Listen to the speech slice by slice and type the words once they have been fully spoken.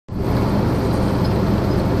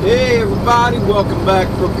everybody, welcome back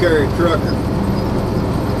to Pro-Carrier Trucker.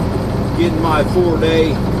 Getting my 4-day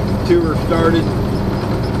tour started.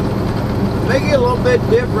 Make it a little bit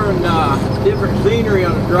different scenery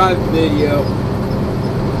on the driving video.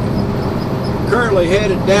 Currently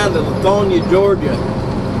headed down to Lithonia, Georgia,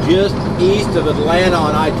 just east of Atlanta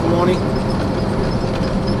on I-20.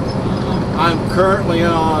 I'm currently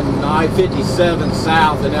on I-57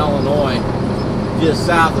 south in Illinois, just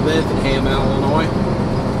south of Effingham, Illinois.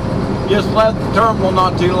 Just left the terminal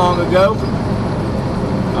not too long ago.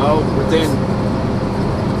 Oh, within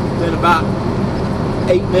about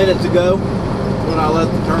 8 minutes ago when I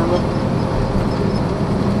left the terminal.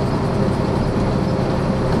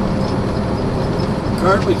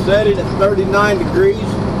 Currently setting at 39 degrees.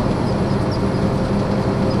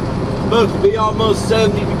 Supposed to be almost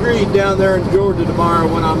 70 degrees down there in Georgia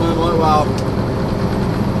tomorrow when I'm unloading. Well,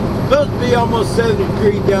 supposed to be almost 70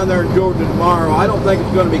 degrees down there in Georgia tomorrow. I don't think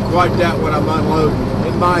it's going to be quite that when I'm unloading.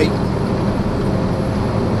 It might.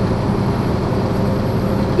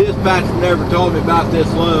 Dispatcher never told me about this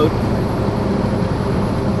load.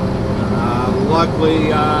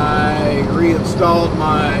 Luckily, I reinstalled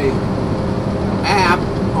my app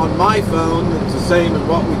on my phone. It's the same as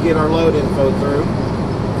what we get our load info through.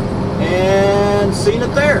 And seen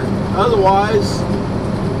it there. Otherwise,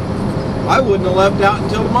 I wouldn't have left out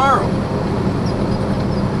until tomorrow.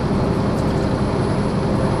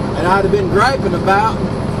 And I'd have been griping about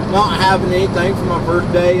not having anything for my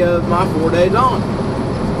first day of my 4 days on.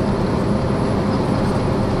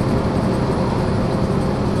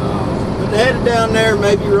 But headed down there,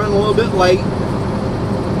 maybe run a little bit late.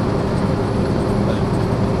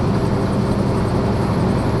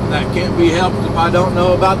 That can't be helped if I don't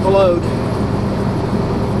know about the load.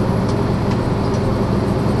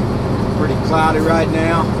 Pretty cloudy right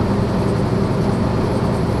now.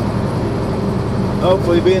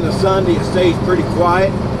 Hopefully being a Sunday it stays pretty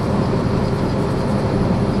quiet.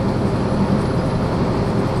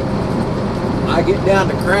 I get down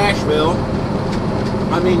to Nashville.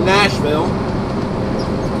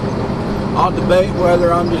 I'll debate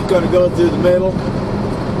whether I'm just going to go through the middle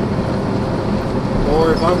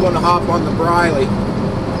or if I'm going to hop on the Briley.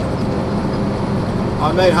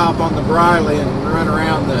 I may hop on the Briley and run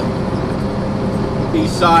around the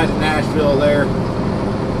east side of Nashville there.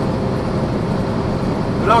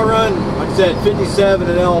 But I'll run, like I said, 57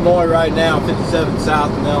 in Illinois right now, 57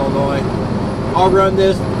 south in Illinois. I'll run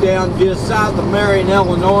this down just south of Marion,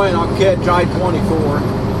 Illinois, and I'll catch I-24.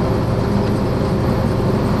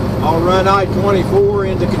 I'll run I-24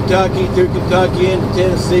 into Kentucky, through Kentucky into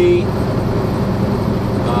Tennessee,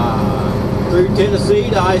 through Tennessee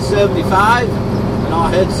to I-75, and I'll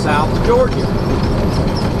head south to Georgia.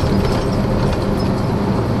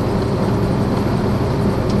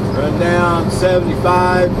 Run down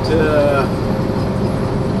 75 to,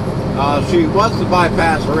 what's the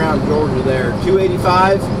bypass around Georgia there?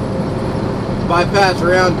 285? Bypass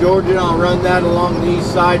around Georgia, and I'll run that along the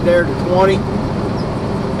east side there to 20.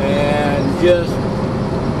 And just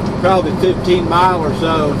probably 15 mile or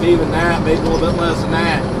so, if even that, maybe a little bit less than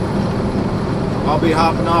that. I'll be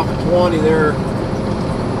hopping off at 20 there.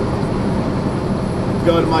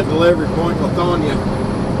 Go to my delivery point in Lithonia.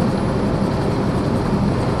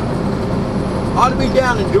 Ought to be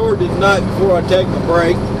down in Georgia tonight before I take my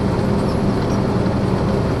break.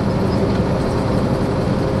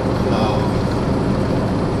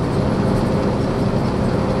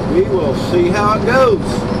 We will see how it goes.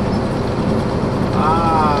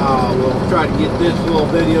 We'll try to get this little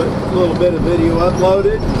bit of video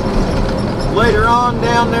uploaded. Later on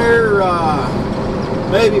down there,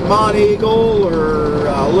 maybe Monteagle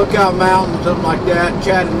or Lookout Mountain, something like that,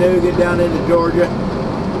 Chattanooga down into Georgia.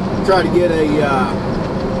 Try to get a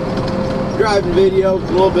driving video with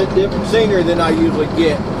a little bit different scenery than I usually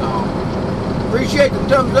get. Appreciate the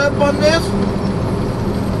thumbs up on this.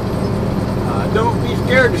 Don't be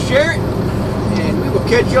scared to share it, and we will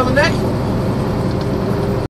catch you on the next one.